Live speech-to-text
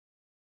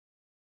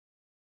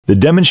The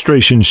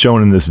demonstration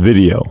shown in this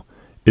video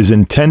is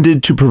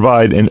intended to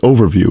provide an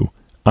overview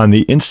on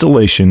the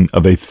installation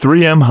of a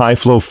 3M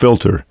high-flow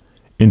filter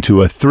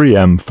into a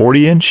 3M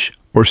 40-inch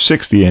or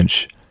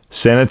 60-inch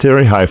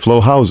sanitary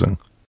high-flow housing.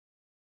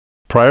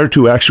 Prior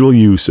to actual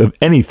use of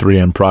any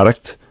 3M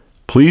product,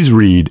 please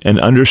read and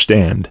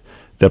understand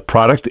the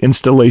Product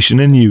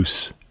Installation and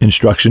Use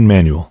Instruction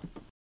Manual.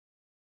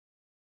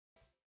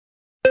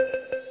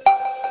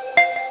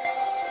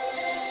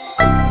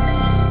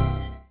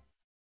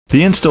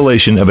 The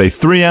installation of a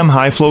 3M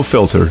high-flow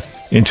filter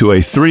into a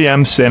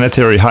 3M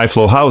sanitary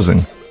high-flow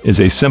housing is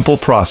a simple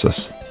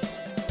process.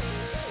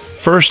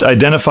 First,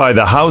 identify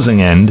the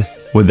housing end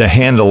with the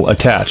handle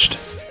attached.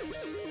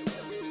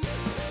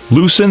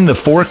 Loosen the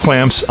 4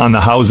 clamps on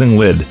the housing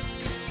lid.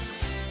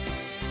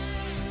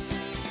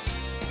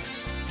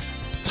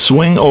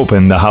 Swing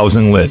open the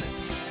housing lid.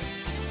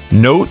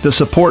 Note the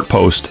support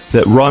post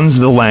that runs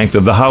the length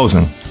of the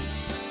housing.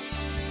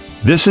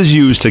 This is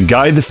used to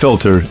guide the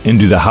filter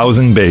into the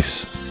housing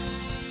base.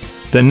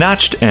 The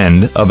notched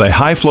end of a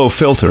high-flow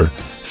filter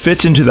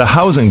fits into the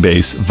housing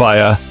base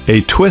via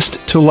a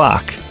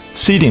twist-to-lock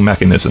seating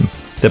mechanism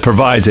that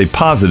provides a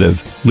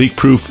positive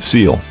leak-proof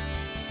seal.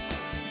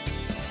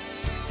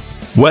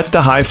 Wet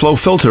the high-flow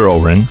filter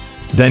O-ring,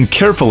 then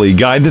carefully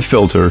guide the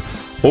filter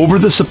over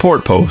the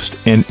support post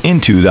and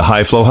into the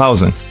high-flow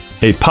housing.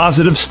 A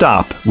positive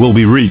stop will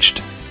be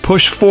reached.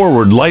 Push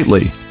forward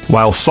lightly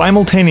while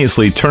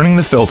simultaneously turning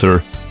the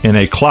filter in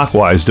a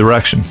clockwise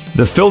direction.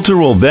 The filter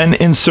will then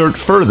insert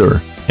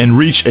further and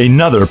reach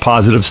another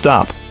positive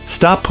stop.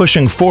 Stop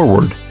pushing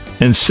forward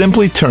and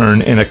simply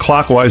turn in a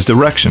clockwise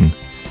direction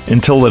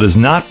until it is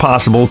not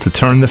possible to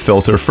turn the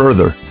filter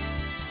further.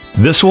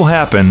 This will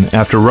happen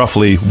after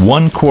roughly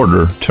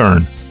 1/4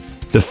 turn.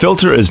 The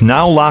filter is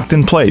now locked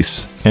in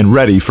place and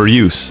ready for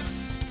use.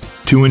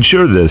 To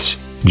ensure this,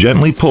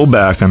 gently pull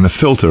back on the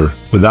filter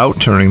without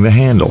turning the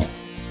handle.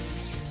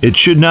 It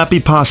should not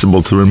be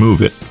possible to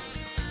remove it.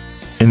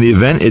 In the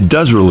event it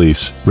does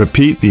release,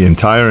 repeat the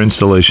entire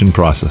installation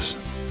process.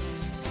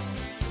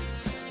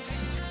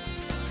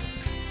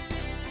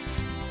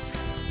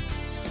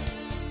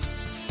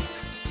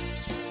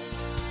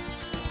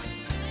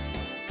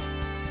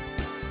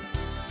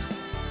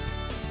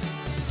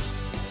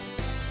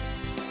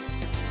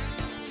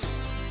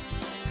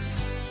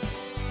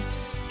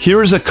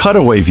 Here is a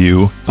cutaway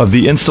view of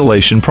the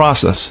installation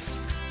process.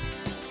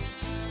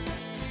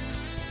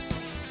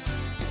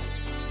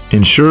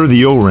 Ensure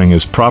the O-ring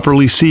is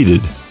properly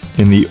seated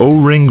in the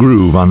O-ring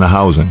groove on the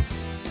housing.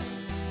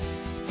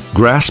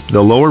 Grasp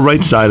the lower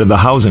right side of the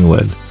housing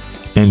lid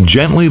and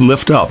gently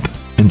lift up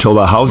until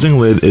the housing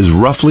lid is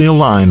roughly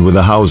aligned with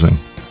the housing.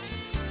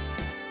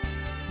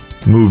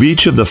 Move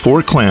each of the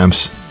 4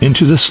 clamps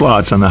into the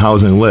slots on the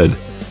housing lid,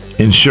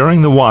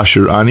 ensuring the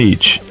washer on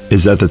each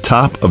is at the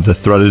top of the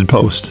threaded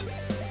post.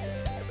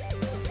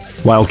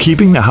 While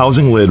keeping the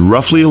housing lid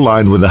roughly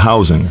aligned with the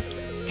housing,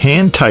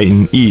 hand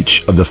tighten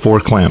each of the 4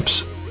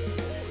 clamps.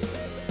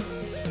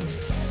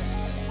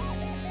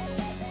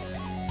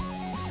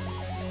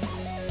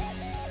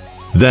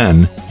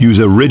 Then, use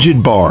a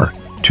rigid bar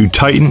to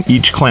tighten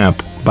each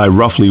clamp by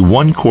roughly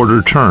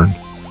 1/4 turn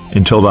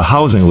until the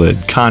housing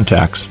lid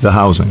contacts the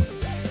housing.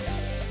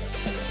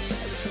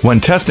 When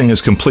testing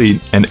is complete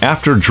and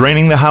after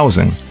draining the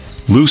housing,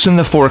 loosen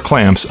the 4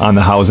 clamps on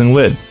the housing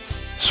lid.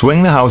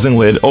 Swing the housing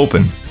lid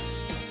open.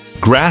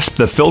 Grasp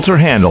the filter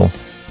handle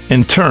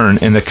and turn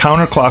in the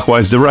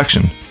counterclockwise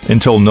direction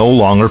until no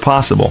longer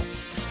possible.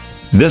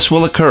 This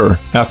will occur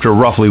after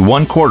roughly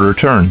 1/4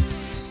 turn.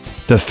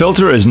 The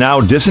filter is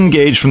now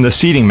disengaged from the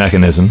seating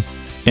mechanism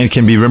and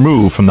can be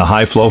removed from the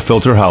high-flow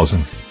filter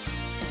housing.